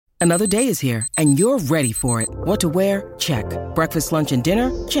Another day is here, and you're ready for it. What to wear? Check. Breakfast, lunch, and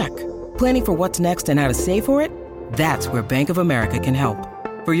dinner? Check. Planning for what's next and how to save for it? That's where Bank of America can help.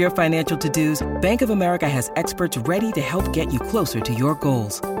 For your financial to-dos, Bank of America has experts ready to help get you closer to your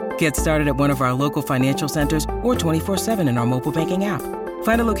goals. Get started at one of our local financial centers or 24/7 in our mobile banking app.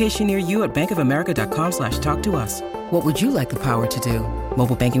 Find a location near you at bankofamerica.com/talktous. What would you like the power to do?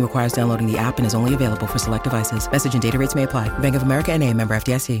 Mobile banking requires downloading the app and is only available for select devices. Message and data rates may apply. Bank of America N.A., member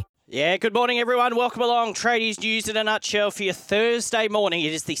FDIC. Yeah, good morning, everyone. Welcome along. Tradies news in a nutshell for your Thursday morning.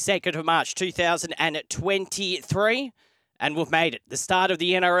 It is the 2nd of March, 2023. And we've made it. The start of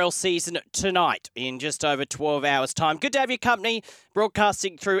the NRL season tonight in just over 12 hours' time. Good to have your company.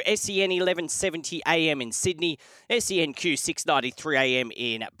 Broadcasting through SEN 1170 AM in Sydney, SENQ 693 AM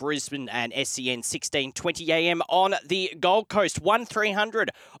in Brisbane, and SEN 1620 AM on the Gold Coast.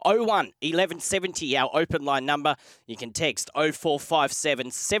 1300 01 1170, our open line number. You can text 0457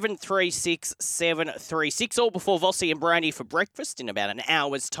 736 736, all before Vossi and Brandy for breakfast in about an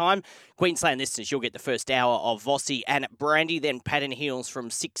hour's time. Queensland listeners, you'll get the first hour of Vossi and Brandy, then Pat and Heels from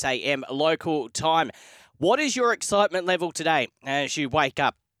 6 a.m. local time. What is your excitement level today as you wake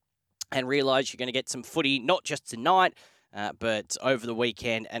up and realise you're going to get some footy, not just tonight, but over the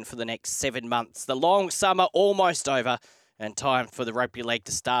weekend and for the next 7 months? The long summer almost over, and time for the rugby league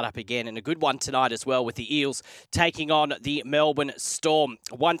to start up again. And a good one tonight as well, with the Eels taking on the Melbourne Storm.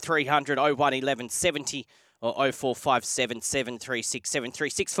 1300 01 1170 or 0457 736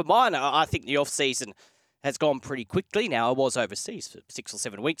 736. For mine, I think the off-season has gone pretty quickly. Now, I was overseas for 6 or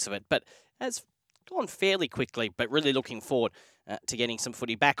 7 weeks of it, but has gone fairly quickly, but really looking forward to getting some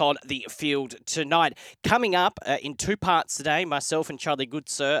footy back on the field tonight. Coming up in 2 parts today, myself and Charlie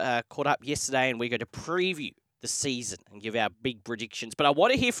Goodsir caught up yesterday, and we're going to preview the season and give our big predictions. But I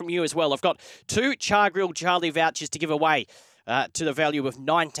want to hear from you as well. I've got 2 Char Grill Charlie vouchers to give away to the value of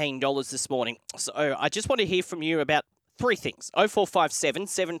 $19 this morning. So I just want to hear from you about 3 things. 0457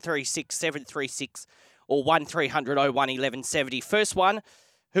 736 736 or 1300 01 1170. First one,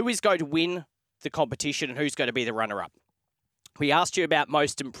 who is going to win the competition and who's going to be the runner-up? We asked you about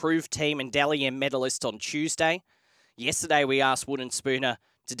most improved team and Dally M medalist on Tuesday. Yesterday we asked Wood and Spooner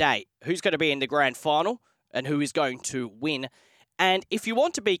today, who's going to be in the grand final and who is going to win. And if you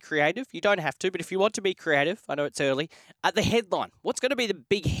want to be creative, you don't have to, but if you want to be creative, I know it's early, at the headline, what's going to be the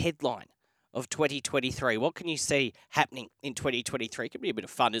big headline of 2023? What can you see happening in 2023? It could be a bit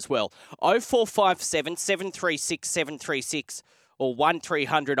of fun as well. 0457 736 736 or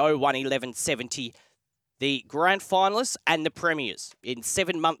 1300 01 1170. The grand finalists and the premiers in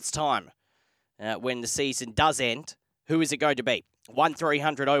 7 months' time when the season does end. Who is it going to be?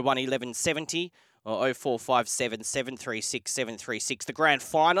 1300 01 1170 or 0457 736 736. The grand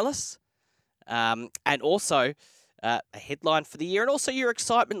finalists and also a headline for the year, and also your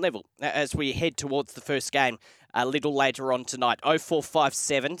excitement level as we head towards the first game a little later on tonight.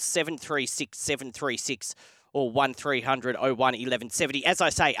 0457 736 736 or 1300 01 1170. As I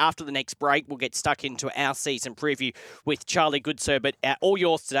say, after the next break, we'll get stuck into our season preview with Charlie Goodsir, but all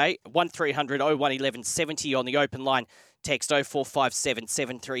yours today, 1300 01 1170 on the open line. Text 0457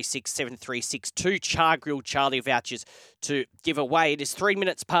 736 736. 2 Char Grill Charlie vouchers to give away. It is 3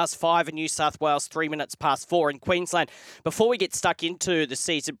 minutes past 5 in New South Wales, 3 minutes past 4 in Queensland. Before we get stuck into the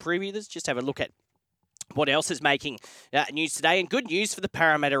season preview, let's just have a look at what else is making news today. And good news for the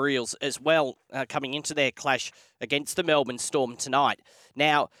Parramatta Eels as well, coming into their clash against the Melbourne Storm tonight.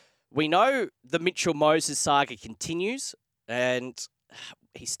 Now, we know the Mitchell Moses saga continues, and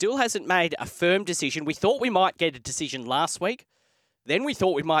he still hasn't made a firm decision. We thought we might get a decision last week. Then we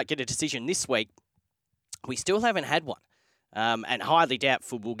thought we might get a decision this week. We still haven't had one, and highly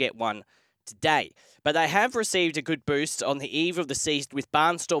doubtful we'll get one today. But they have received a good boost on the eve of the season with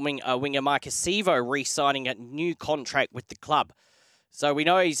barnstorming winger Mike Acevo re-signing a new contract with the club. So we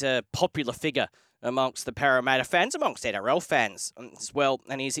know he's a popular figure amongst the Parramatta fans, amongst NRL fans as well,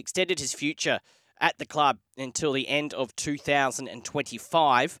 and he's extended his future at the club until the end of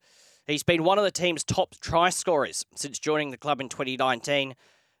 2025. He's been one of the team's top try scorers since joining the club in 2019.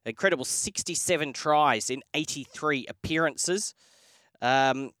 Incredible 67 tries in 83 appearances.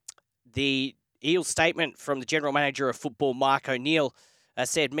 The Eels statement from the General Manager of Football, Mark O'Neill,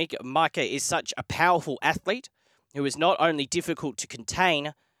 said Micah is such a powerful athlete who is not only difficult to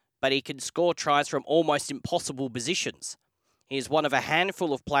contain, but he can score tries from almost impossible positions. He is one of a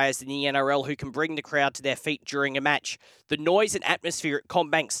handful of players in the NRL who can bring the crowd to their feet during a match. The noise and atmosphere at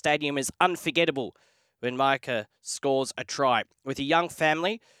CommBank Stadium is unforgettable when Micah scores a try. With a young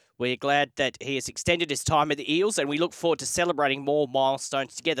family, we're glad that he has extended his time at the Eels, and we look forward to celebrating more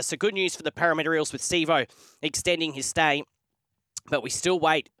milestones together. So good news for the Parramatta Eels with Sevo extending his stay, but we still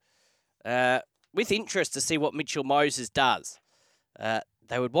wait with interest to see what Mitchell Moses does.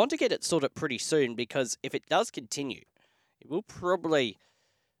 They would want to get it sorted pretty soon because if it does continue, it will probably...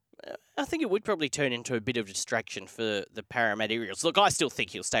 I think it would probably turn into a bit of a distraction for the Parramatta Eagles. Look, I still think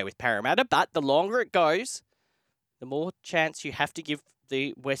he'll stay with Parramatta, but the longer it goes, the more chance you have to give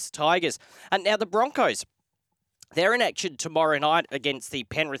the West Tigers. And now the Broncos, they're in action tomorrow night against the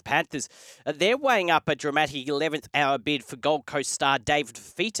Penrith Panthers. They're weighing up a dramatic 11th hour bid for Gold Coast star David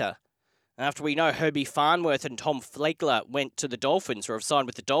Fifita. After we know Herbie Farnworth and Tom Flegler went to the Dolphins or have signed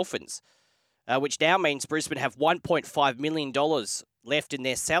with the Dolphins, which now means Brisbane have $1.5 million left in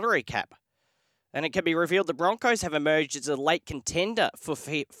their salary cap. And it can be revealed the Broncos have emerged as a late contender for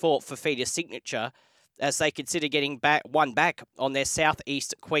Fifita's signature as they consider getting one back on their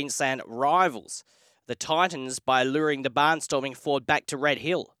southeast Queensland rivals, the Titans, by luring the barnstorming forward back to Red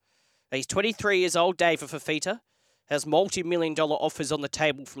Hill. He's 23 years old, David Fifita, has multi-million-dollar offers on the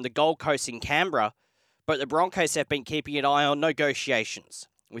table from the Gold Coast in Canberra, but the Broncos have been keeping an eye on negotiations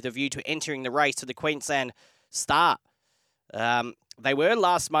with a view to entering the race for the Queensland star. They were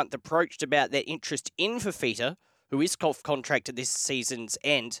last month approached about their interest in Fifita, who is off contract at this season's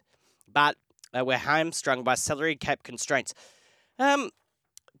end, but were hamstrung by salary cap constraints. David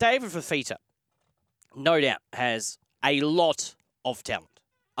Fifita, no doubt, has a lot of talent,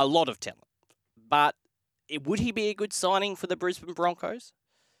 but would he be a good signing for the Brisbane Broncos?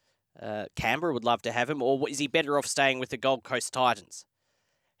 Canberra would love to have him, or is he better off staying with the Gold Coast Titans?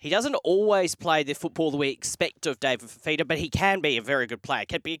 He doesn't always play the football that we expect of David Fifita, but he can be a very good player,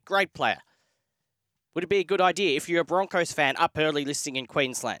 can be a great player. Would it be a good idea if you're a Broncos fan up early listening in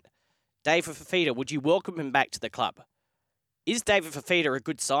Queensland? David Fifita, would you welcome him back to the club? Is David Fifita a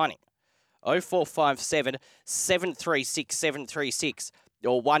good signing? 0457 736 736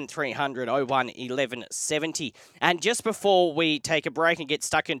 or 1300 01 1170. And just before we take a break and get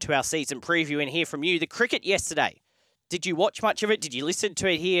stuck into our season preview and hear from you, the cricket yesterday. Did you watch much of it? Did you listen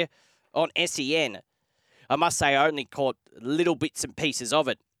to it here on SEN? I must say I only caught little bits and pieces of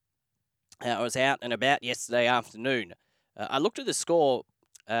it. I was out and about yesterday afternoon. I looked at the score,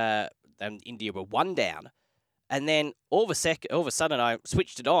 and India were 1 down. And then all of a sudden I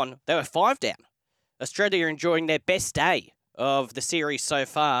switched it on. They were 5 down. Australia are enjoying their best day of the series so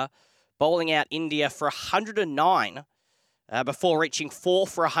far, bowling out India for 109 before reaching 4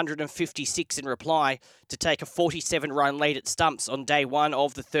 for 156 in reply to take a 47-run lead at stumps on day one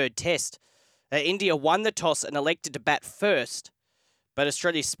of the third test. India won the toss and elected to bat first, but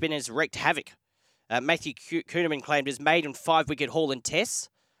Australia's spinners wreaked havoc. Matthew Kuhnemann claimed his maiden 5-wicket haul in tests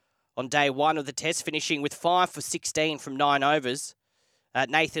on day one of the test, finishing with 5 for 16 from 9 overs.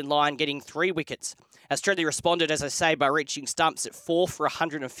 Nathan Lyon getting 3 wickets. Australia responded, as I say, by reaching stumps at 4 for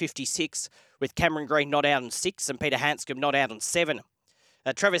 156, with Cameron Green not out on 6 and Peter Hanscom not out on 7.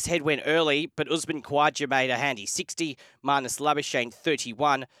 Travis Head went early, but Usman Khawaja made a handy 60, Marnus Labuschagne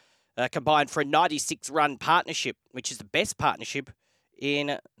 31, combined for a 96-run partnership, which is the best partnership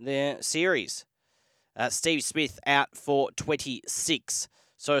in the series. Steve Smith out for 26.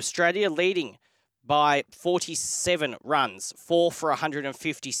 So Australia leading by 47 runs, 4 for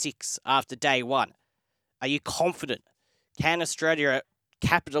 156 after day one. Are you confident? Can Australia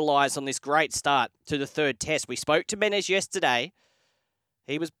capitalise on this great start to the third test? We spoke to Menez yesterday.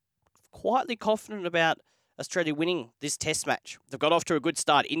 He was quietly confident about Australia winning this test match. They've got off to a good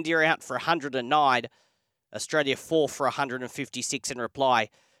start. India out for 109. Australia 4 for 156 in reply.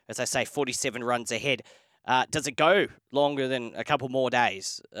 As I say, 47 runs ahead. Does it go longer than a couple more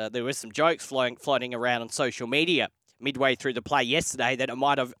days? There were some jokes floating around on social media midway through the play yesterday that it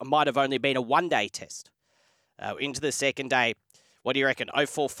might have only been a one-day test. Into the second day, what do you reckon?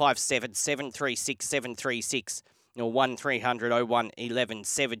 0457 736 736 or 1300 01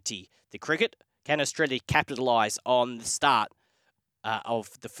 1170. The cricket, can Australia capitalise on the start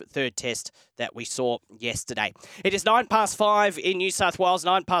of the third test that we saw yesterday? It is 5:09 in New South Wales,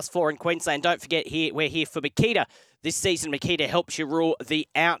 4:09 in Queensland. Don't forget, we're here for Makita. This season, Makita helps you rule the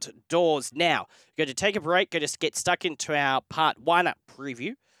outdoors. Now, we're going to take a break, going to get stuck into our part 1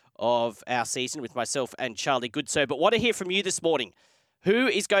 preview of our season with myself and Charlie Goodsir. But want to hear from you this morning. Who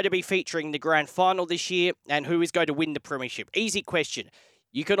is going to be featuring the grand final this year and who is going to win the premiership? Easy question.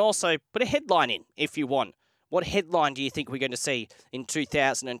 You can also put a headline in if you want. What headline do you think we're going to see in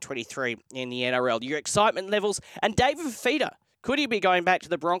 2023 in the NRL? Your excitement levels. And David Fifita, Could he be going back to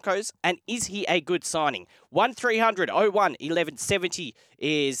the Broncos? And is he a good signing? 1300 01 1170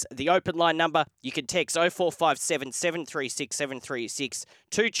 is the open line number. You can text 0457 736 736.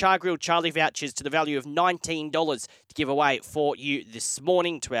 2 Char Grill Charlie vouchers to the value of $19 to give away for you this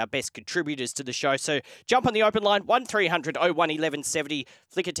morning to our best contributors to the show. So jump on the open line, 1300 01 1170.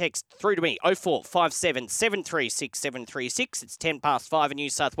 Flick a text through to me, 0457 736 736. It's 10 past 5 in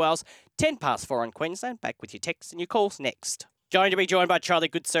New South Wales, 10 past 4 in Queensland. Back with your texts and your calls next. Going to be joined by Charlie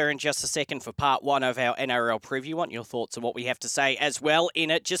Goodsir in just a second for part one of our NRL preview. Want your thoughts on what we have to say as well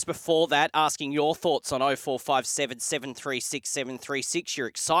in it. Just before that, asking your thoughts on 0457 736 736, your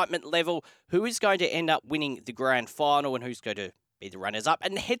excitement level, who is going to end up winning the grand final and who's going to be the runners-up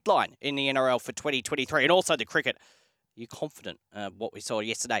and the headline in the NRL for 2023, and also the cricket. Are you confident what we saw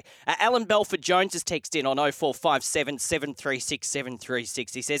yesterday? Alan Belford-Jones has texted in on 0457 736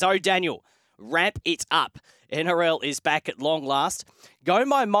 736. He says, "Oh, Daniel, ramp it up. NRL is back at long last. Go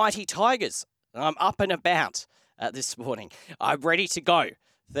my mighty Tigers. I'm up and about this morning. I'm ready to go."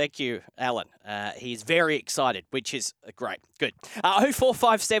 Thank you, Alan. He's very excited, which is great. Good.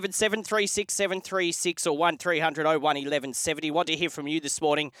 0457 736 736 or 1300 01 1170. Want to hear from you this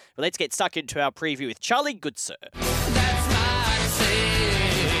morning? Well, let's get stuck into our preview with Charlie Goodsir.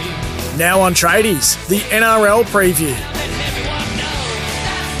 Now on Tradies, the NRL preview.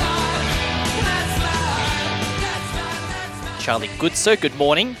 Charlie Goodsir, good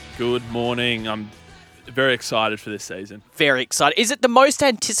morning. Good morning. I'm very excited for this season. Very excited. Is it the most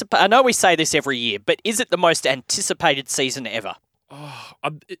anticipated? I know we say this every year, but is it the most anticipated season ever?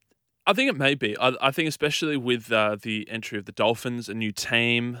 I think it may be. I think especially with the entry of the Dolphins, a new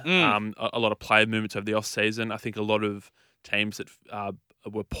team, a lot of player movements over the off-season. I think a lot of teams that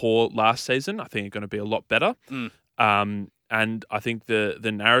were poor last season, I think are going to be a lot better. And I think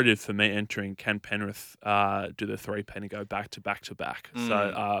the narrative for me entering, can Penrith do the three-peat and go back to back to back?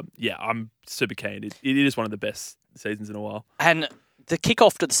 So, I'm super keen. It is one of the best seasons in a while. And the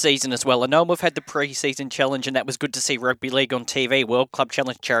kick-off to the season as well. I know we've had the pre-season challenge, and that was good to see rugby league on TV, World Club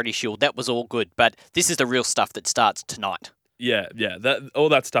Challenge, Charity Shield. That was all good. But this is the real stuff that starts tonight. Yeah. All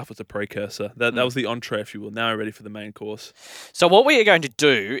that stuff was a precursor. That was the entree, if you will. Now we're ready for the main course. So what we are going to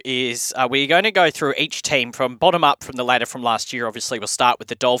do is we're going to go through each team from bottom up from the ladder from last year. Obviously, we'll start with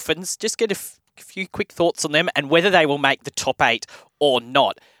the Dolphins. Just get a few quick thoughts on them and whether they will make the top 8 or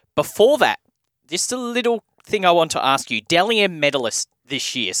not. Before that, just a little thing I want to ask you. Dally M medalist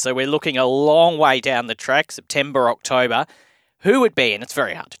this year. So we're looking a long way down the track, September, October. Who would be, and it's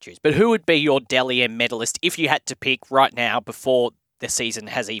very hard to choose, but who would be your Dally M medalist if you had to pick right now before the season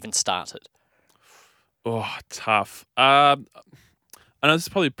has even started? Oh, tough. I know this is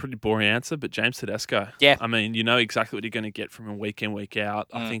probably a pretty boring answer, but James Tedesco. Yeah. I mean, you know exactly what you're going to get from him week in, week out.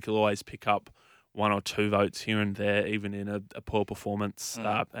 I think he'll always pick up 1 or 2 votes here and there, even in a poor performance.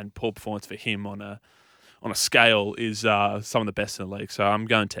 And poor performance for him on a scale is some of the best in the league. So I'm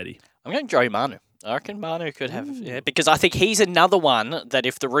going Teddy. I'm going Joey Manu. I reckon Manu could have, because I think he's another one that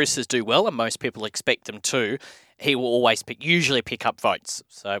if the Roosters do well, and most people expect them to, he will always usually pick up votes.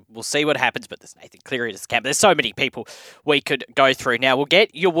 So we'll see what happens, but there's Nathan Cleary, there's Camp. There's so many people we could go through. Now, we'll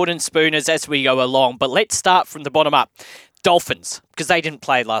get your wooden spooners as we go along, but let's start from the bottom up. Dolphins, because they didn't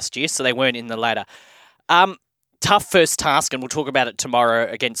play last year, so they weren't in the ladder. Tough first task, and we'll talk about it tomorrow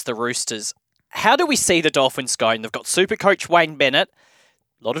against the Roosters. How do we see the Dolphins going? They've got super coach Wayne Bennett.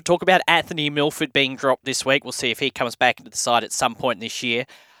 A lot of talk about Anthony Milford being dropped this week. We'll see if he comes back into the side at some point this year.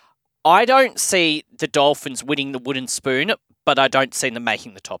 I don't see the Dolphins winning the wooden spoon, but I don't see them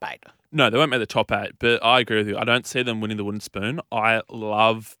making the top 8. No, they won't make the top 8, but I agree with you. I don't see them winning the wooden spoon. I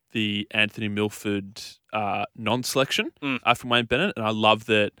love the Anthony Milford non-selection from Wayne Bennett, and I love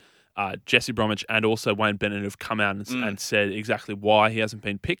that Jesse Bromwich and also Wayne Bennett have come out and said exactly why he hasn't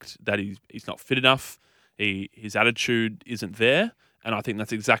been picked, that he's not fit enough, his attitude isn't there. And I think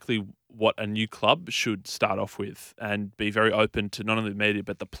that's exactly what a new club should start off with and be very open to not only the media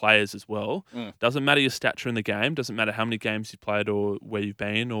but the players as well. Doesn't matter your stature in the game, doesn't matter how many games you've played or where you've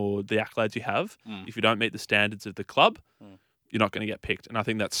been or the accolades you have. If you don't meet the standards of the club, you're not going to get picked. And I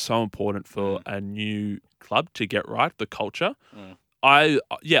think that's so important for a new club to get right, the culture. I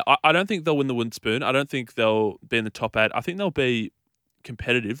don't think they'll win the wooden spoon. I don't think they'll be in the top 8. I think they'll be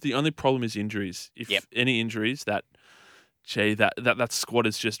competitive. The only problem is injuries. If any injuries, that squad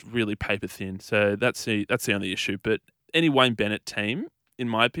is just really paper thin. So that's the only issue. But any Wayne Bennett team, in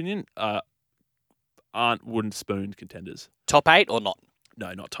my opinion, aren't wooden spoon contenders. Top 8 or not?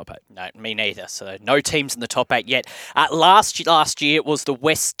 No, not top 8. No, me neither. So no teams in the top 8 yet. Last year it was the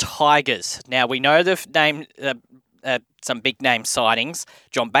West Tigers. Now we know they've named some big name signings.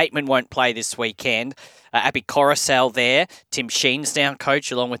 John Bateman won't play this weekend. Abby Coruscant there. Tim Sheen's now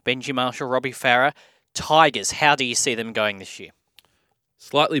coach along with Benji Marshall, Robbie Farah. Tigers, how do you see them going this year?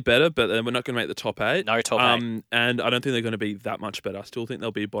 Slightly better, but we're not going to make the top 8. No top 8. And I don't think they're going to be that much better. I still think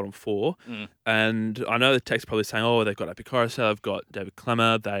they'll be bottom 4. And I know the tech's probably saying, oh, they've got Abby Coruscant, they've got David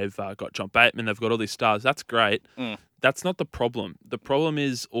Clemmer, they've got John Bateman, they've got all these stars. That's great. That's not the problem. The problem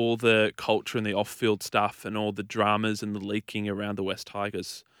is all the culture and the off-field stuff and all the dramas and the leaking around the West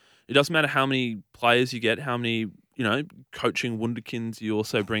Tigers. It doesn't matter how many players you get, how many, coaching wunderkinds you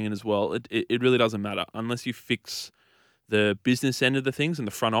also bring in as well. It really doesn't matter. Unless you fix the business end of the things in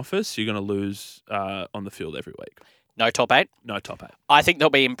the front office, you're going to lose on the field every week. No top 8? No top 8. I think they'll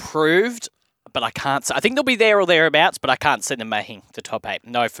be improved, but I can't say. I think they'll be there or thereabouts, but I can't see them making the top 8.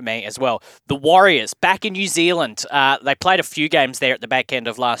 No for me as well. The Warriors, back in New Zealand. They played a few games there at the back end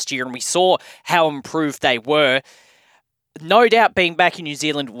of last year, and we saw how improved they were. No doubt being back in New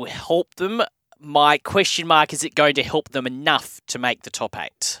Zealand will help them. My question mark, is it going to help them enough to make the top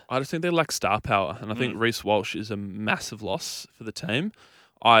 8? I just think they lack star power, and I think Reece Walsh is a massive loss for the team.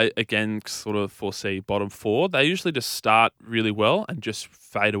 I, again, sort of foresee bottom 4. They usually just start really well and just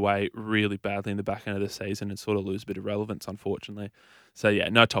fade away really badly in the back end of the season and sort of lose a bit of relevance, unfortunately. So, yeah,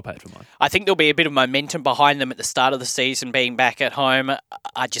 no top 8 for mine. I think there'll be a bit of momentum behind them at the start of the season, being back at home.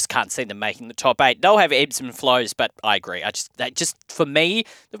 I just can't see them making the top 8. They'll have ebbs and flows, but I agree. For me,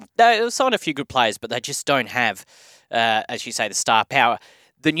 they've signed a few good players, but they just don't have, as you say, the star power.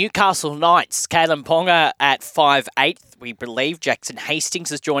 The Newcastle Knights, Kalen Ponga at 5'8", we believe. Jackson Hastings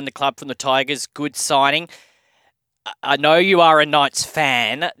has joined the club from the Tigers. Good signing. I know you are a Knights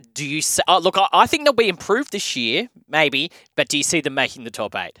fan. Do you look? I think they'll be improved this year, maybe. But do you see them making the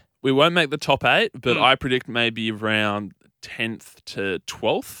top 8? We won't make the top 8, but I predict maybe around 10th to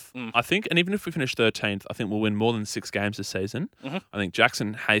 12th. I think, and even if we finish 13th, I think we'll win more than 6 games this season. I think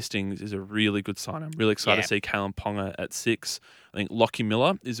Jackson Hastings is a really good sign. I'm really excited to see Kalen Ponga at 6. I think Lockie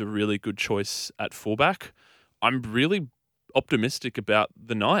Miller is a really good choice at fullback. I'm really optimistic about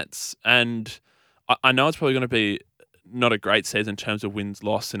the Knights, and I know it's probably going to be not a great season in terms of wins,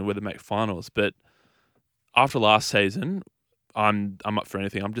 loss, and whether to make finals. But after last season, I'm up for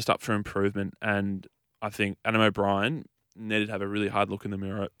anything. I'm just up for improvement, and I think Adam O'Brien needed to have a really hard look in the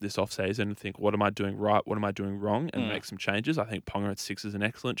mirror this off-season and think, what am I doing right? What am I doing wrong? And make some changes. I think Ponga at 6 is an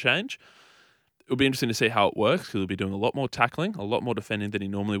excellent change. It'll be interesting to see how it works because he'll be doing a lot more tackling, a lot more defending than he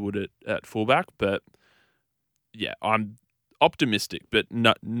normally would at fullback. But yeah, I'm optimistic, but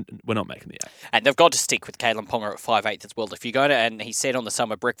no, we're not making the 8. And they've got to stick with Kalen Ponga at 5'8" as well. If you go to, and he said on the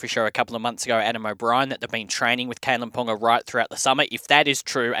Summer Breakfast Show a couple of months ago, Adam O'Brien, that they've been training with Kalen Ponga right throughout the summer. If that is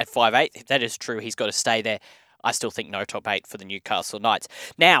true at 5'8", if that is true, he's got to stay there. I still think no top 8 for the Newcastle Knights.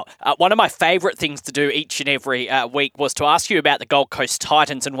 Now, one of my favourite things to do each and every week was to ask you about the Gold Coast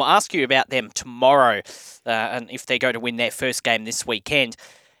Titans, and we'll ask you about them tomorrow, and if they're going to win their first game this weekend.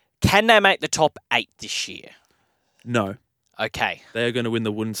 Can they make the top 8 this year? No. Okay. They are going to win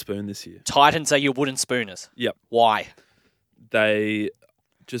the wooden spoon this year. Titans are your wooden spooners? Yep. Why? They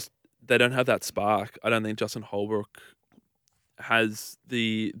don't have that spark. I don't think Justin Holbrook has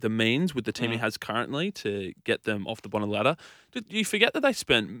the means with the team he has currently to get them off the bottom of the ladder. You forget that they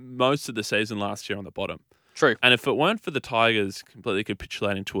spent most of the season last year on the bottom. True. And if it weren't for the Tigers completely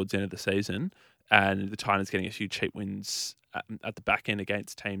capitulating towards the end of the season and the Titans getting a few cheap wins at the back end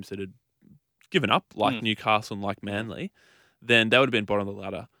against teams that had given up, like Newcastle and like Manly, then they would have been bottom of the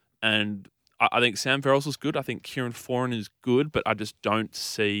ladder. And I think Sam Verrills is good. I think Kieran Foran is good, but I just don't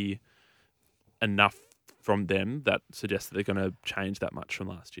see enough from them that suggests that they're going to change that much from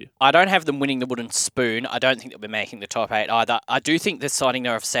last year. I don't have them winning the wooden spoon. I don't think they'll be making the top 8 either. I do think the signing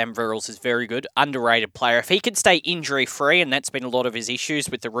there of Sam Verrills is very good. Underrated player. If he can stay injury-free, and that's been a lot of his issues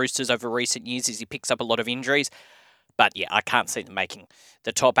with the Roosters over recent years, is he picks up a lot of injuries. But yeah, I can't see them making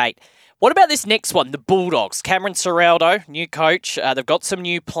the top 8. What about this next one, the Bulldogs? Cameron Ciraldo, new coach. They've got some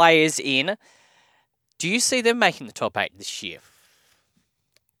new players in. Do you see them making the top 8 this year?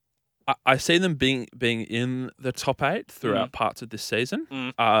 I see them being in the top 8 throughout parts of this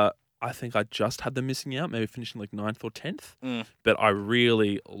season. I think I just had them missing out, maybe finishing like 9th or 10th. But I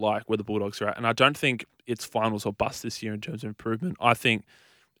really like where the Bulldogs are at. And I don't think it's finals or bust this year in terms of improvement. I think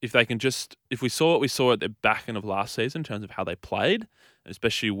if we saw what we saw at the back end of last season in terms of how they played,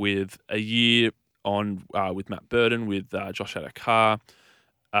 especially with a year on with Matt Burton, with Josh Adokar,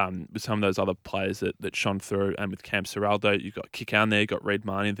 with some of those other players that shone through, and with Cam Ciraldo, you've got Kickown there, you've got Reid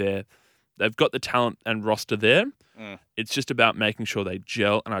Marnie there. They've got the talent and roster there. It's just about making sure they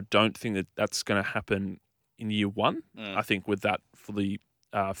gel, and I don't think that that's going to happen in year one. I think with that fully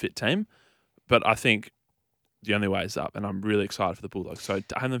fit team. But I think the only way is up, and I'm really excited for the Bulldogs. So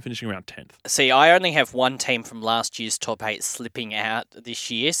I have them finishing around 10th. See, I only have one team from last year's top 8 slipping out this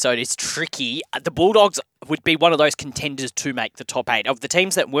year, so it's tricky. The Bulldogs would be one of those contenders to make the top 8. Of the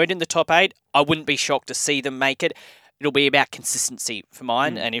teams that weren't in the top 8, I wouldn't be shocked to see them make it. It'll be about consistency for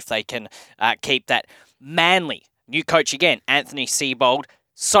mine, and if they can keep that. Manly, new coach again, Anthony Seibold.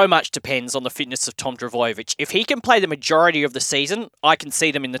 So much depends on the fitness of Tom Trbojevic. If he can play the majority of the season, I can see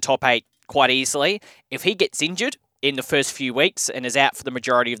them in the top 8 quite easily. If he gets injured in the first few weeks and is out for the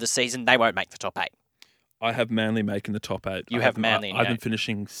majority of the season, they won't make the top 8. I have Manly making the top 8. You have Manly in I've the been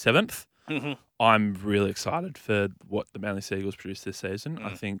finishing 7th. Mm-hmm. I'm really excited for what the Manly Seagulls produced this season.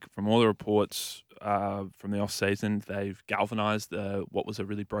 I think from all the reports from the off-season, they've galvanised what was a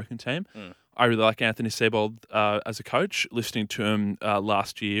really broken team. I really like Anthony Seibold as a coach. Listening to him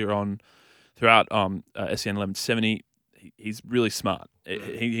last year throughout SEN 1170, he's really smart.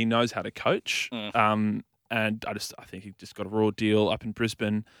 He knows how to coach. And I think he just got a raw deal up in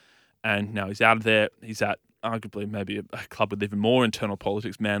Brisbane, and now he's out of there. He's at arguably maybe a club with even more internal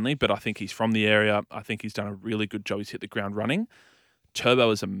politics, Manly, but I think he's from the area. I think he's done a really good job. He's hit the ground running.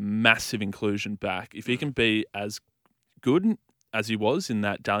 Turbo is a massive inclusion back. If he can be as good as he was in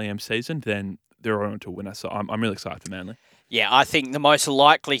that Dally M season, then they're on to a winner. So I'm really excited for Manly. Yeah, I think the most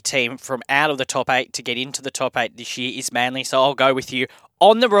likely team from out of the top 8 to get into the top 8 this year is Manly, so I'll go with you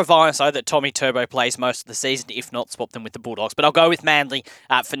on the Reviso that Tommy Turbo plays most of the season, if not swap them with the Bulldogs. But I'll go with Manly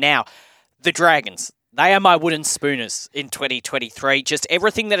for now. The Dragons, they are my wooden spooners in 2023. Just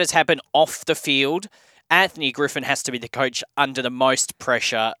everything that has happened off the field, Anthony Griffin has to be the coach under the most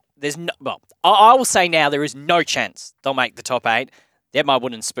pressure. I will say now there is no chance they'll make the top 8. They're my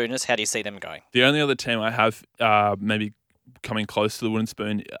wooden spooners. How do you see them going? The only other team I have maybe coming close to the wooden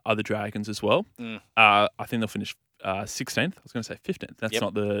spoon are the Dragons as well. I think they'll finish 16th. I was going to say 15th. That's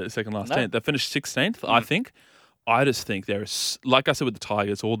not the second last team. They'll finish 16th, I think. I just think there is, like I said with the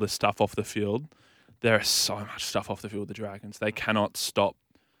Tigers, all the stuff off the field. There is so much stuff off the field with the Dragons. They cannot stop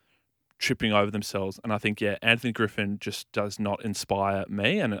tripping over themselves. And I think, Anthony Griffin just does not inspire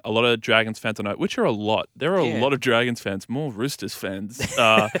me. And a lot of Dragons fans I know, which are a lot. There are a lot of Dragons fans, more Roosters fans,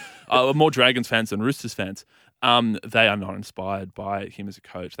 more Dragons fans than Roosters fans. They are not inspired by him as a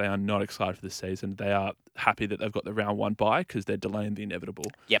coach. They are not excited for the season. They are happy that they've got the round 1 bye because they're delaying the inevitable.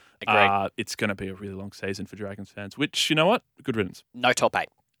 Yep, agreed. It's going to be a really long season for Dragons fans, which, you know what? Good riddance. No top 8.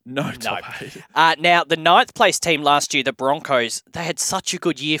 No top 8. Now, the 9th place team last year, the Broncos, they had such a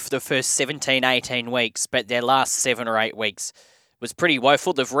good year for the first 17, 18 weeks, but their last 7 or 8 weeks was pretty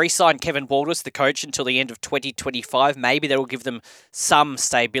woeful. They've re-signed Kevin Walters, the coach, until the end of 2025. Maybe that will give them some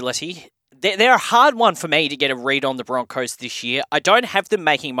stability. They're a hard one for me to get a read on the Broncos this year. I don't have them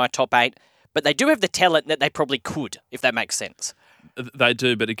making my top 8, but they do have the talent that they probably could, if that makes sense. They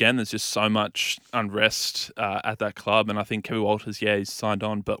do, but again, there's just so much unrest at that club, and I think Kevin Walters, he's signed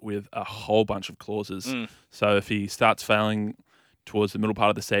on, but with a whole bunch of clauses. So if he starts failing towards the middle part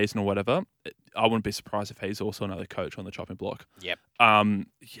of the season or whatever, I wouldn't be surprised if he's also another coach on the chopping block. Yep. I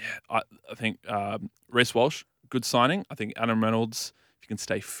think Reece Walsh, good signing. I think Adam Reynolds, if he can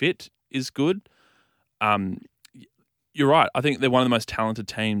stay fit, is good. You're right. I think they're one of the most talented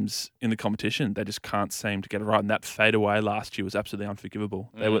teams in the competition. They just can't seem to get it right. And that fadeaway last year was absolutely unforgivable.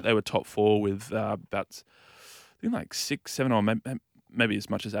 They were top 4 with about, I think, like 6, 7, or maybe as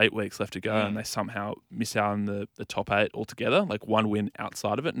much as 8 weeks left to go, and they somehow miss out on the top 8 altogether. Like one win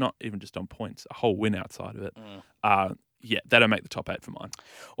outside of it, not even just on points, a whole win outside of it. They don't make the top 8 for mine.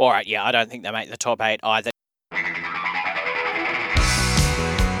 All right, I don't think they make the top 8 either.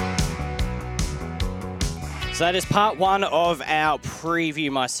 So that is part 1 of our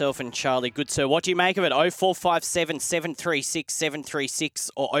preview, myself and Charlie Goodsir. What do you make of it? 0457 736 736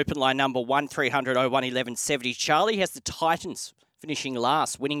 or open line number 1300 01 1170. Charlie has the Titans finishing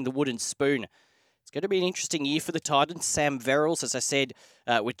last, winning the wooden spoon. It's going to be an interesting year for the Titans. Sam Verrills, as I said,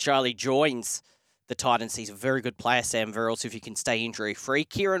 with Charlie joins the Titans. He's a very good player, Sam Verrills, if he can stay injury-free.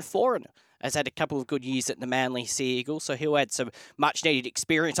 Kieran Foran has had a couple of good years at the Manly Sea Eagles, so he'll add some much-needed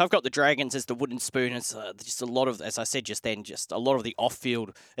experience. I've got the Dragons as the wooden spoon. It's just a lot of, as I said just then, just a lot of the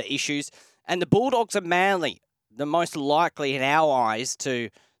off-field issues. And the Bulldogs are Manly, the most likely in our eyes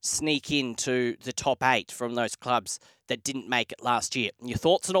to sneak into the top 8 from those clubs that didn't make it last year. Your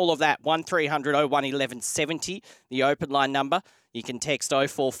thoughts on all of that? 1300 01 1170, the open line number. You can text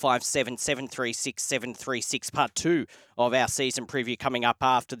 0457 736 736. Part 2 of our season preview coming up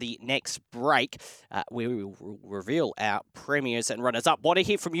after the next break. We will reveal our premiers and runners-up. Want to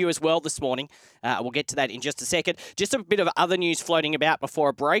hear from you as well this morning. We'll get to that in just a second. Just a bit of other news floating about before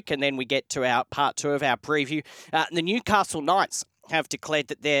a break, and then we get to our part 2 of our preview. The Newcastle Knights have declared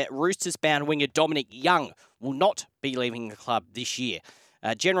that their Roosters-bound winger Dominic Young will not be leaving the club this year.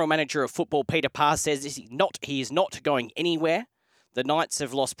 General Manager of Football Peter Parr says he is not going anywhere. The Knights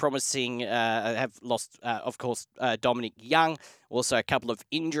have lost of course, Dominic Young. Also a couple of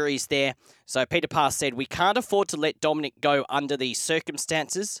injuries there. So Peter Parr said, we can't afford to let Dominic go under these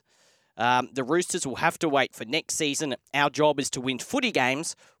circumstances. The Roosters will have to wait for next season. Our job is to win footy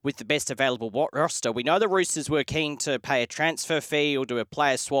games with the best available roster. We know the Roosters were keen to pay a transfer fee or do a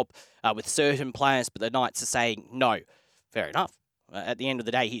player swap with certain players, but the Knights are saying no. Fair enough. At the end of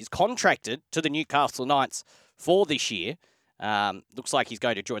the day, he's contracted to the Newcastle Knights for this year. Looks like he's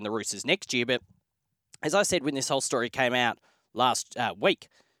going to join the Roosters next year. But as I said when this whole story came out last week,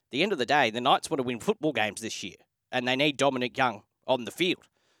 at the end of the day, the Knights want to win football games this year, and they need Dominic Young on the field.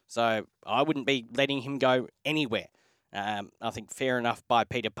 So I wouldn't be letting him go anywhere. I think fair enough by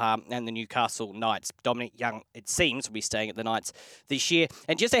Peter Parr and the Newcastle Knights. Dominic Young, it seems, will be staying at the Knights this year.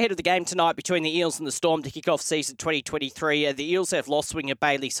 And just ahead of the game tonight between the Eels and the Storm to kick off season 2023, the Eels have lost winger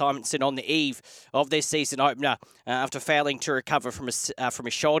Bailey Simonson on the eve of their season opener after failing to recover from a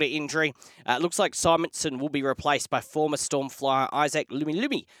shoulder injury. It looks like Simonson will be replaced by former Storm flyer Isaac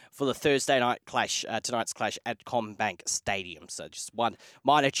Lumilumi for the Thursday night clash, tonight's clash at CommBank Stadium. So just one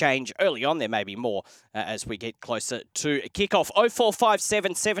minor change early on. There may be more as we get closer to kick-off.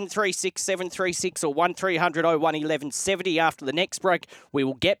 0457 736 736 or 1300 01 1170. After the next break, we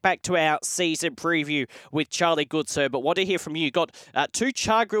will get back to our season preview with Charlie Goodsir, but want to hear from you. Got 2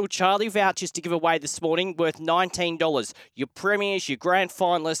 Char Grill Charlie vouchers to give away this morning worth $19. Your premiers, your grand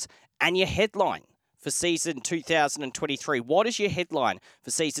finalists, and your headline for season 2023. What is your headline for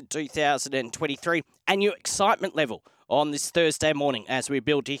season 2023 and your excitement level on this Thursday morning as we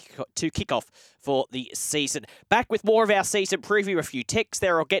build to kick off for the season? Back with more of our season preview. A few texts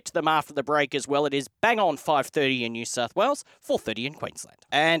there. I'll get to them after the break as well. It is bang on 5:30 in New South Wales, 4:30 in Queensland.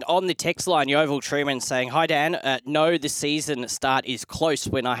 And on the text line, Yeovil Truman saying, hi Dan, no, the season start is close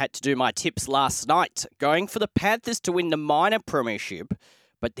when I had to do my tips last night. Going for the Panthers to win the minor premiership,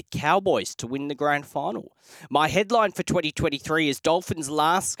 but the Cowboys to win the grand final. My headline for 2023 is Dolphins'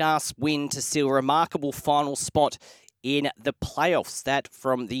 last gasp win to seal a remarkable final spot in the playoffs. That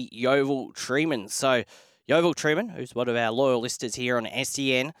from the Yeovil Truman. So Yeovil Truman, who's one of our loyal listeners here on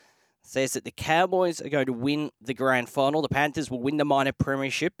SEN, says that the Cowboys are going to win the grand final. The Panthers will win the minor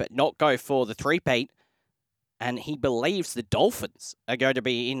premiership, but not go for the three-peat. And he believes the Dolphins are going to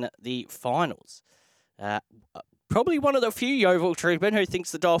be in the finals. Probably one of the few Yeovil Truman who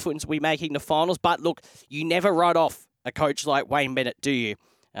thinks the Dolphins will be making the finals. But look, you never write off a coach like Wayne Bennett, do you?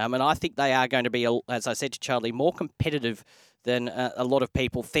 And I think they are going to be, as I said to Charlie, more competitive than a lot of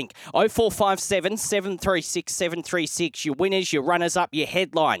people think. 0457 736 736, your winners, your runners-up, your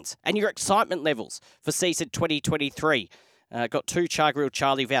headlines, and your excitement levels for season 2023. Got 2 Char Grill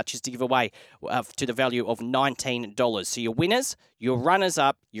Charlie vouchers to give away to the value of $19. So your winners, your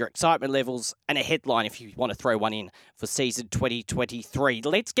runners-up, your excitement levels, and a headline if you want to throw one in for season 2023.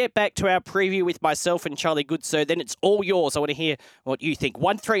 Let's get back to our preview with myself and Charlie Goodsir. Then it's all yours. I want to hear what you think.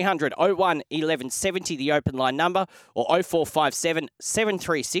 1300 01 1170, the open line number, or 0457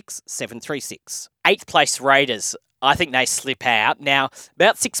 736 736. 8th place Raiders. I think they slip out. Now,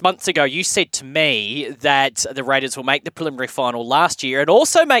 about 6 months ago, you said to me that the Raiders will make the preliminary final last year and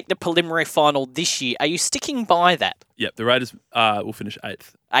also make the preliminary final this year. Are you sticking by that? Yep, the Raiders will finish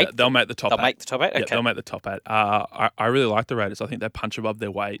 8th. They'll make the top 8. They'll make the top 8? Okay. Yep, they'll make the top 8. I really like the Raiders. I think they punch above their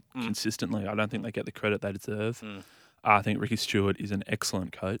weight consistently. I don't think they get the credit they deserve. I think Ricky Stewart is an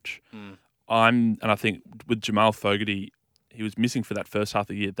excellent coach. And I think with Jamal Fogarty, he was missing for that first half of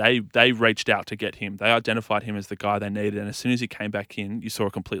the year. They reached out to get him. They identified him as the guy they needed. And as soon as he came back in, you saw a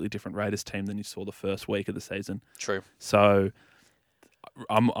completely different Raiders team than you saw the first week of the season. True. So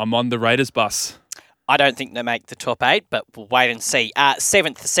I'm on the Raiders bus. I don't think they make the top 8, but we'll wait and see.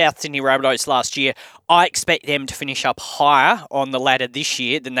 7th, the South Sydney Rabbitohs last year. I expect them to finish up higher on the ladder this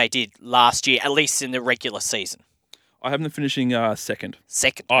year than they did last year, at least in the regular season. I have them finishing second.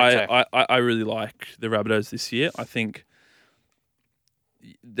 Second. Okay. I really like the Rabbitohs this year. I think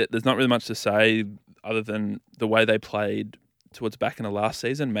there's not really much to say other than the way they played towards back in the last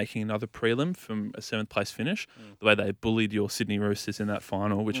season, making another prelim from a 7th place finish. The way they bullied your Sydney Roosters in that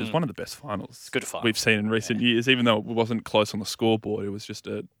final, which is one of the best finals it's good final we've seen in recent years, even though it wasn't close on the scoreboard. It was just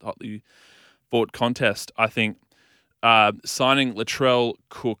a hotly fought contest. I think signing Latrell,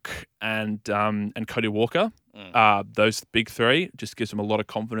 Cook, and Cody Walker, those big 3, just gives them a lot of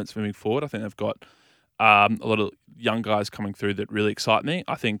confidence moving forward. I think they've got a lot of young guys coming through that really excite me.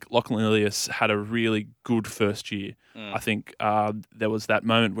 I think Lachlan Ilias had a really good first year. I think there was that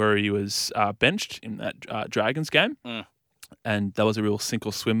moment where he was benched in that Dragons game, and that was a real sink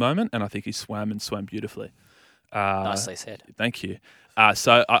or swim moment, and I think he swam beautifully. Nicely said. Thank you.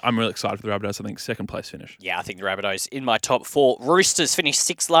 So I'm really excited for the Rabbitohs. I think second place finish. Yeah, I think the Rabbitohs in my top 4. Roosters finished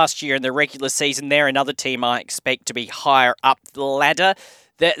 6th last year in the regular season. They're another team I expect to be higher up the ladder.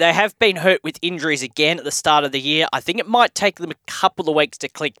 They have been hurt with injuries again at the start of the year. I think it might take them a couple of weeks to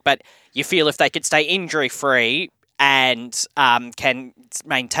click, but you feel if they could stay injury-free and can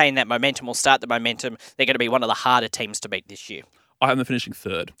maintain that momentum or start the momentum, they're going to be one of the harder teams to beat this year. I have them finishing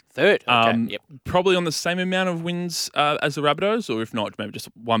third. Third? Okay, yep. Probably on the same amount of wins as the Rabbitohs, or if not, maybe just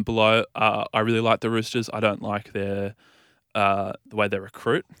one below. I really like the Roosters. I don't like their the way they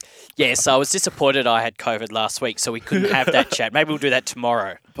recruit. Yeah, so I was disappointed I had COVID last week, so we couldn't have that chat. Maybe we'll do that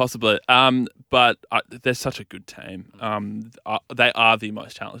tomorrow. Possibly. But they're such a good team. They are the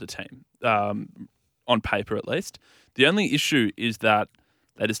most talented team, on paper at least. The only issue is that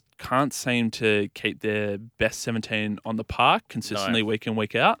they just can't seem to keep their best 17 on the park consistently week in,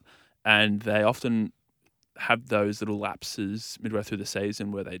 week out. And they often have those little lapses midway through the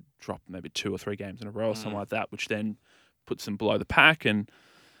season where they drop maybe 2 or 3 games in a row or something like that, which then puts them below the pack and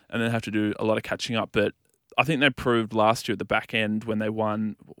then have to do a lot of catching up. But I think they proved last year at the back end when they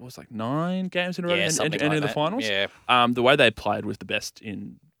won, 9 games in a row and ended in the finals. Yeah. The way they played was the best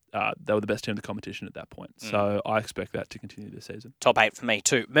in... they were the best team in the competition at that point. So I expect that to continue this season. Top 8 for me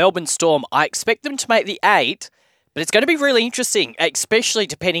too. Melbourne Storm, I expect them to make the 8, but it's going to be really interesting, especially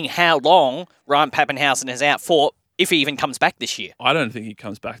depending how long Ryan Pappenhausen is out for, if he even comes back this year. I don't think he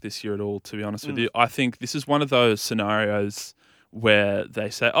comes back this year at all, to be honest with you. I think this is one of those scenarios where they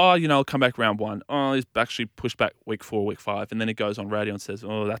say, I'll come back round 1. Oh, he's actually pushed back week 4, week 5. And then he goes on radio and says,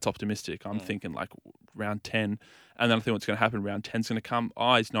 that's optimistic. I'm thinking like round 10. And then I think what's going to happen, round 10's going to come.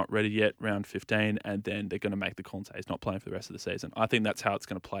 He's not ready yet, round 15. And then they're going to make the call and say he's not playing for the rest of the season. I think that's how it's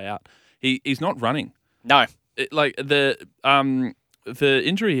going to play out. He's not running. No. The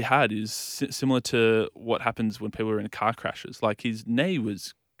injury he had is similar to what happens when people are in car crashes. Like his knee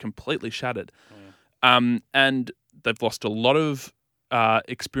was completely shattered. And they've lost a lot of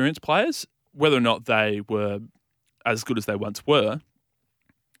experienced players. Whether or not they were as good as they once were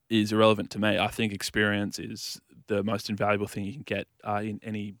is irrelevant to me. I think experience is the most invaluable thing you can get in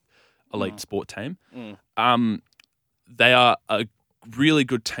any elite sport team. They are a really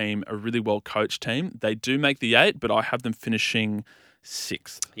good team, a really well-coached team. They do make the 8, but I have them finishing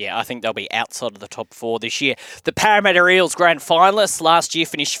 6th. Yeah, I think they'll be outside of the top 4 this year. The Parramatta Eels grand finalists last year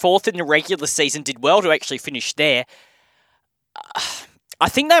finished 4th in the regular season, did well to actually finish there. I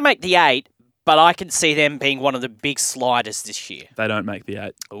think they make the 8, but I can see them being one of the big sliders this year. They don't make the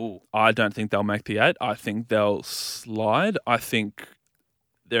 8. Ooh. I don't think they'll make the 8. I think they'll slide. I think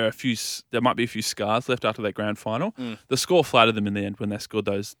there might be a few scars left after that grand final. The score flattered them in the end when they scored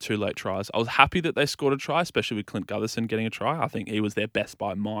those 2 late tries. I was happy that they scored a try, especially with Clint Gutherson getting a try. I think he was their best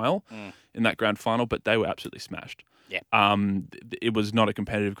by a mile in that grand final, but they were absolutely smashed. Yeah. It was not a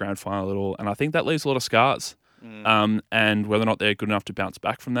competitive grand final at all, and I think that leaves a lot of scars. And whether or not they're good enough to bounce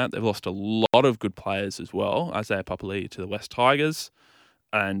back from that, they've lost a lot of good players as well. Isaiah Papali'i to the West Tigers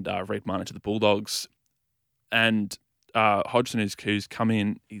and Reid Martin to the Bulldogs. And Hodgson, who's come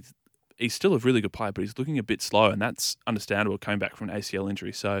in, he's still a really good player, but he's looking a bit slow, and that's understandable coming back from an ACL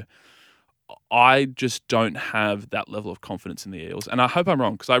injury. So I just don't have that level of confidence in the Eels. And I hope I'm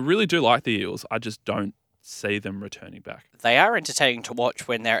wrong, because I really do like the Eels. I just don't see them returning back. They are entertaining to watch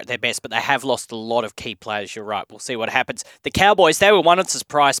when they're at their best, but they have lost a lot of key players. You're right. We'll see what happens. The Cowboys, they were one of the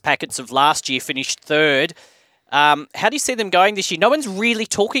surprise packets of last year, finished 3rd. How do you see them going this year? No one's really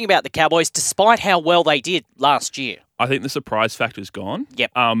talking about the Cowboys, despite how well they did last year. I think the surprise factor is gone.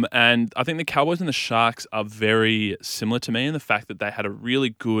 Yep. And I think the Cowboys and the Sharks are very similar to me in the fact that they had a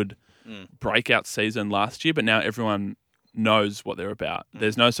really good breakout season last year, but now everyone knows what they're about.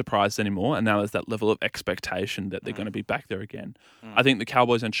 There's no surprise anymore, and now there's that level of expectation that they're going to be back there again. I think the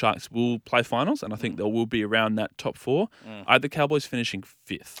Cowboys and Sharks will play finals, and I think they will be around that top 4. I had the Cowboys finishing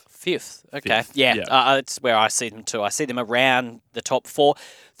 5th. 5th, okay. 5th. Yeah. That's where I see them too. I see them around the top 4.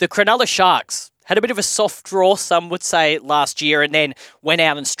 The Cronulla Sharks had a bit of a soft draw, some would say, last year, and then went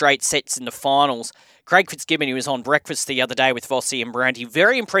out in straight sets in the finals. Craig Fitzgibbon, who was on breakfast the other day with Vossi and Brandy,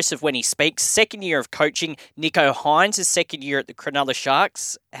 very impressive when he speaks. Second year of coaching. Nico Hines is second year at the Cronulla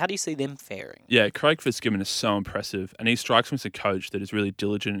Sharks. How do you see them faring? Yeah, Craig Fitzgibbon is so impressive, and he strikes me as a coach that is really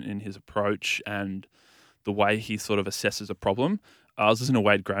diligent in his approach and the way he sort of assesses a problem. I was listening to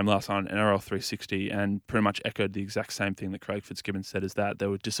Wade Graham last night on NRL 360 and pretty much echoed the exact same thing that Craig Fitzgibbon said, is that they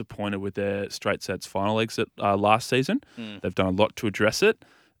were disappointed with their straight sets final exit last season. They've done a lot to address it.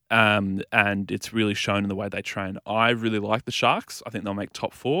 And it's really shown in the way they train. I really like the Sharks. I think they'll make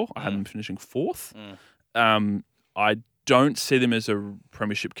top 4. I have them finishing 4th. I don't see them as a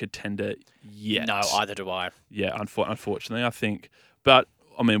premiership contender yet. No, either do I. Yeah, unfortunately, I think. But,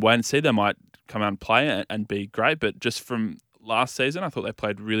 I mean, wait and see. They might come out and play and be great. But just from last season, I thought they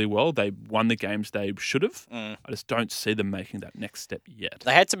played really well. They won the games they should have. I just don't see them making that next step yet.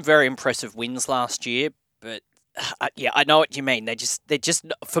 They had some very impressive wins last year, but yeah, I know what you mean. They're just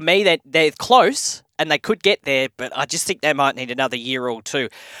for me, they're close and they could get there, but I just think they might need another year or two.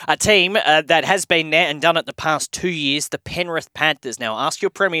 A team that has been there and done it the past 2 years, the Penrith Panthers. Now, I'll ask your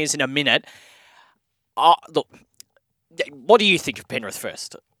premiers in a minute. Look, what do you think of Penrith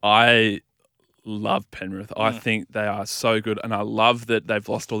first? I love Penrith. I think they are so good, and I love that they've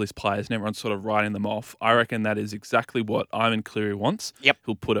lost all these players and everyone's sort of writing them off. I reckon that is exactly what Ivan Cleary wants. Yep.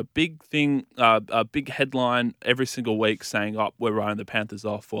 He'll put a big thing, a big headline every single week saying, "Oh, we're writing the Panthers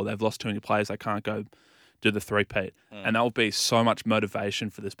off," or "They've lost too many players, they can't go do the three-peat." And that will be so much motivation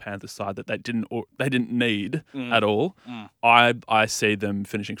for this Panthers side that they didn't need at all. I see them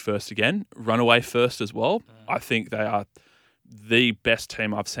finishing first again, runaway first as well. I think they are the best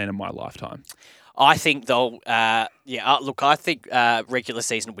team I've seen in my lifetime. I think they'll, look, I think regular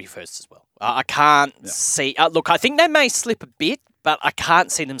season will be first as well. I can't see, look, I think they may slip a bit, but I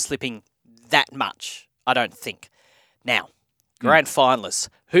can't see them slipping that much, I don't think. Now, grand finalists.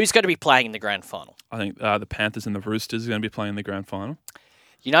 Who's going to be playing in the grand final? I think the Panthers and the Roosters are going to be playing in the grand final.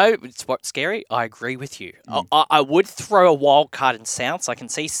 You know, it's what's scary. I agree with you. I would throw a wild card in Souths. I can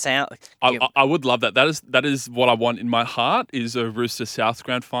see South. I would love that. That is what I want in my heart is a Roosters South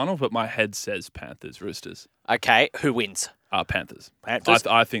grand final, but my head says Panthers Roosters. Okay, who wins? Panthers. Panthers.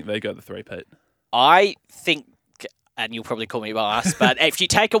 I think they go the three-peat. I think, and you'll probably call me biased, but if you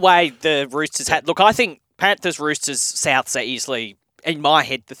take away the Roosters hat, look, I think Panthers, Roosters, Souths are easily, in my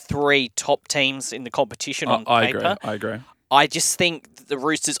head, the three top teams in the competition on paper. I agree. I just think the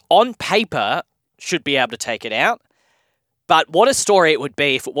Roosters, on paper, should be able to take it out. But what a story it would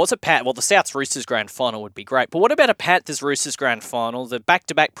be if it was the Souths Roosters grand final would be great. But what about a Panthers Roosters grand final, the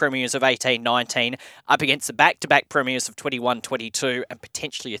back-to-back premiers of 18-19 up against the back-to-back premiers of 21-22 and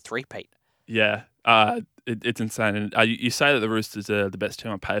potentially a three-peat? Yeah, it's insane. And you say that the Roosters are the best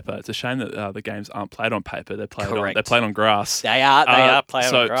team on paper. It's a shame that the games aren't played on paper. They're played on grass. They are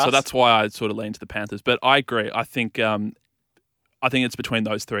playing on grass. So that's why I sort of lean to the Panthers. But I agree. I think it's between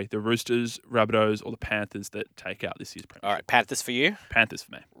those three, the Roosters, Rabbitohs, or the Panthers that take out this year's premiership. All right, Panthers for you? Panthers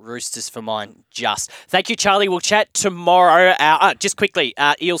for me. Roosters for mine, just. Thank you, Charlie. We'll chat tomorrow. Just quickly,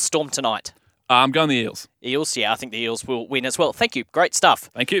 Eels Storm tonight. I'm going the Eels. Eels, yeah, I think the Eels will win as well. Thank you. Great stuff.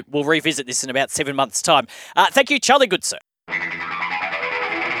 Thank you. We'll revisit this in about 7 months' time. Thank you, Charlie, good sir.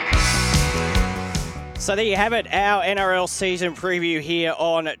 So there you have it, our NRL season preview here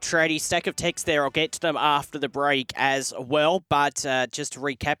on Tradies. Stack of texts there. I'll get to them after the break as well. But just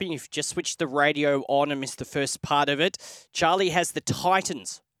recapping, if you just switched the radio on and missed the first part of it, Charlie has the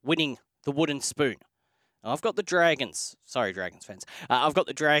Titans winning the wooden spoon. I've got the Dragons. Sorry, Dragons fans. I've got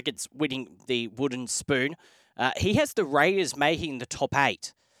the Dragons winning the wooden spoon. He has the Raiders making the top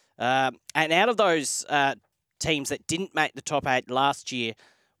 8. And out of those teams that didn't make the top 8 last year,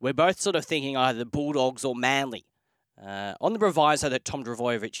 we're both sort of thinking either the Bulldogs or Manly on the proviso that Tom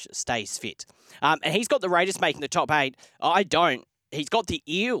Trbojevic stays fit. And he's got the Raiders making the top 8. I don't. He's got the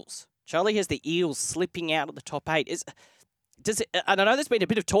Eels. Charlie has the Eels slipping out of the top 8. And I know there's been a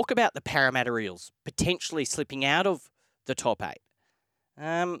bit of talk about the Parramatta Eels potentially slipping out of the top 8.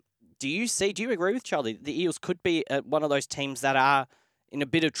 Do you agree with Charlie? The Eels could be one of those teams that are in a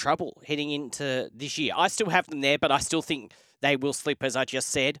bit of trouble heading into this year. I still have them there, but I still think they will slip, as I just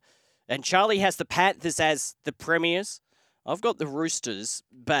said. And Charlie has the Panthers as the premiers. I've got the Roosters,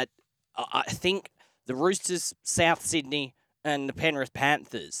 but I think the Roosters, South Sydney, and the Penrith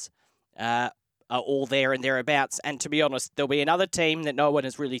Panthers are all there and thereabouts. And to be honest, there'll be another team that no one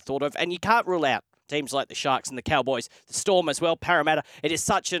has really thought of. And you can't rule out teams like the Sharks and the Cowboys, the Storm as well, Parramatta. It is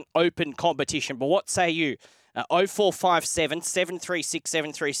such an open competition. But what say you? 0457 736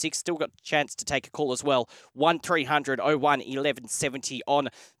 736. Still got a chance to take a call as well. 1300 01 1170 on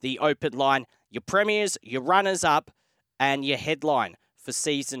the open line. Your premiers, your runners up, and your headline for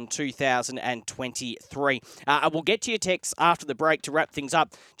season 2023. I will get to your texts after the break to wrap things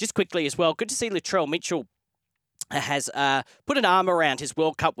up. Just quickly as well, good to see Latrell Mitchell has put an arm around his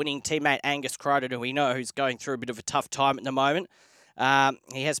World Cup winning teammate Angus Crichton, who we know who's going through a bit of a tough time at the moment.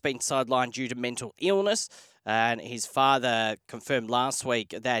 He has been sidelined due to mental illness. And his father confirmed last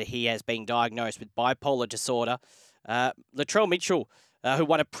week that he has been diagnosed with bipolar disorder. Latrell Mitchell, who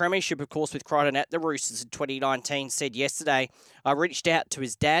won a premiership, of course, with Crichton at the Roosters in 2019, said yesterday, I reached out to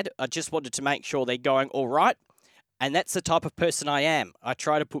his dad. I just wanted to make sure they're going all right. And that's the type of person I am. I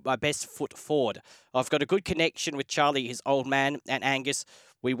try to put my best foot forward. I've got a good connection with Charlie, his old man, and Angus.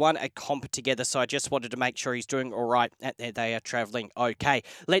 We won a comp together, so I just wanted to make sure he's doing all right. They are travelling okay.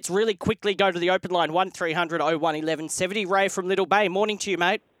 Let's really quickly go to the open line, 1300 01 1170. Ray from Little Bay. Morning to you,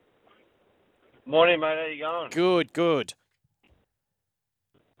 mate. Morning, mate. How you going? Good.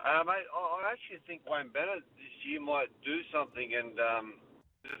 Mate, I actually think Wayne Bennett this year might do something and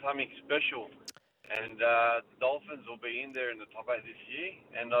do something special. And the Dolphins will be in there in the top 8 this year.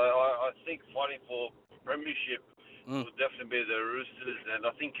 And I think fighting for premiership will definitely be the Roosters. And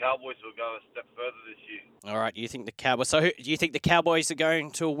I think Cowboys will go a step further this year. All right, you think the Cowboys. So do you think the Cowboys are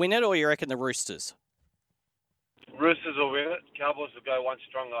going to win it, or you reckon the Roosters? Roosters will win it. Cowboys will go one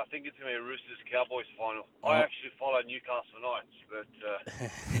stronger. I think it's going to be a Roosters-Cowboys final. I actually follow Newcastle Knights, but...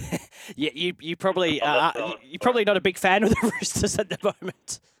 yeah, you probably you're probably not a big fan of the Roosters at the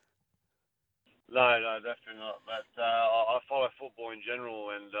moment. No, definitely not. But I follow football in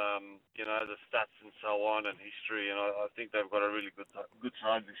general, and the stats and so on, and history, and I think they've got a really good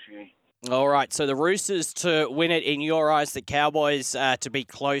side this year. All right, so the Roosters to win it in your eyes, the Cowboys to be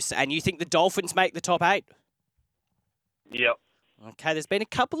close, and you think the Dolphins make the top 8? Yep. Okay, there's been a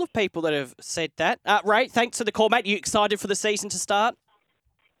couple of people that have said that. Ray, thanks for the call, mate. You excited for the season to start?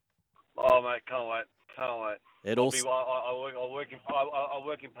 Oh, mate, can't wait. I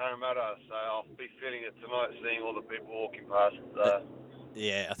work in Parramatta, so I'll be feeling it tonight, seeing all the people walking past.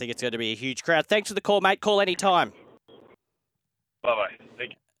 Yeah, I think it's going to be a huge crowd. Thanks for the call, mate. Call anytime. Bye-bye.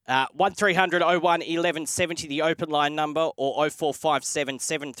 Thank you. 1300 01 1170, the open line number, or 0457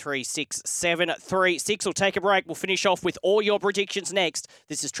 736 736. We'll take a break. We'll finish off with all your predictions next.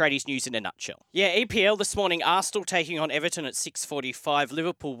 This is Tradies News in a nutshell. Yeah, EPL this morning, Arsenal taking on Everton at 6:45,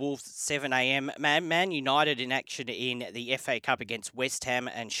 Liverpool Wolves at 7 a.m. Man United in action in the FA Cup against West Ham,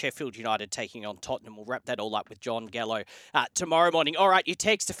 and Sheffield United taking on Tottenham. We'll wrap that all up with John Gallo tomorrow morning. All right, your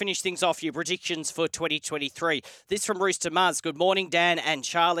text to finish things off, your predictions for 2023. This from Rooster Mars. Good morning, Dan and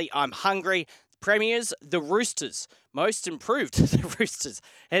Charlie. I'm hungry. Premiers, the Roosters. Most improved, the Roosters.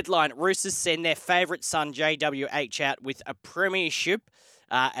 Headline, Roosters send their favourite son, JWH, out with a premiership.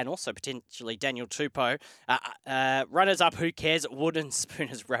 And also potentially Daniel Tupou. Runners up, who cares? Wooden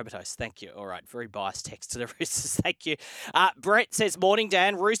Spooners, Rabbitohs. Thank you. All right, very biased text to the Roosters. Thank you. Brett says, morning,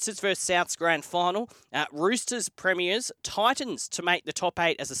 Dan. Roosters versus South's grand final. Roosters, Premiers. Titans to make the top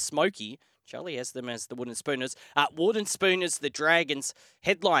 8 as a smoky. Charlie has them as the Wooden Spooners. Wooden Spooners, the Dragons.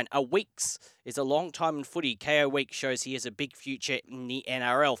 Headline, a Weeks is a long time in footy. KO Week shows he has a big future in the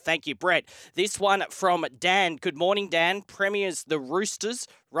NRL. Thank you, Brett. This one from Dan. Good morning, Dan. Premiers, the Roosters.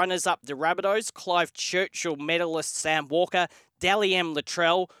 Runners-up, the Rabbitohs. Clive Churchill medalist, Sam Walker. Dally M.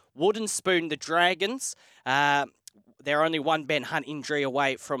 Latrell. Wooden Spoon, the Dragons. They're only one Ben Hunt injury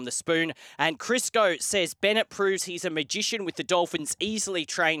away from the Spoon. And Crisco says Bennett proves he's a magician with the Dolphins easily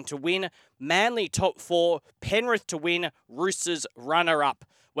trained to win. Manly top 4, Penrith to win, Roosters runner-up.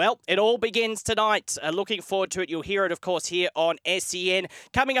 Well, it all begins tonight. Looking forward to it. You'll hear it, of course, here on SEN.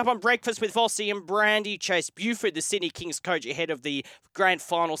 Coming up on Breakfast with Vossi and Brandy, Chase Buford, the Sydney Kings coach, ahead of the Grand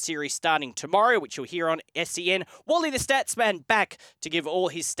Final Series starting tomorrow, which you'll hear on SEN. Wally the Statsman back to give all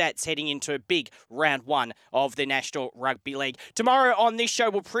his stats heading into a big round 1 of the National Rugby League. Tomorrow on this show,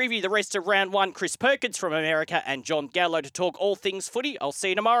 we'll preview the rest of round 1. Chris Perkins from America and John Gallo to talk all things footy. I'll see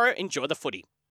you tomorrow. Enjoy the footy.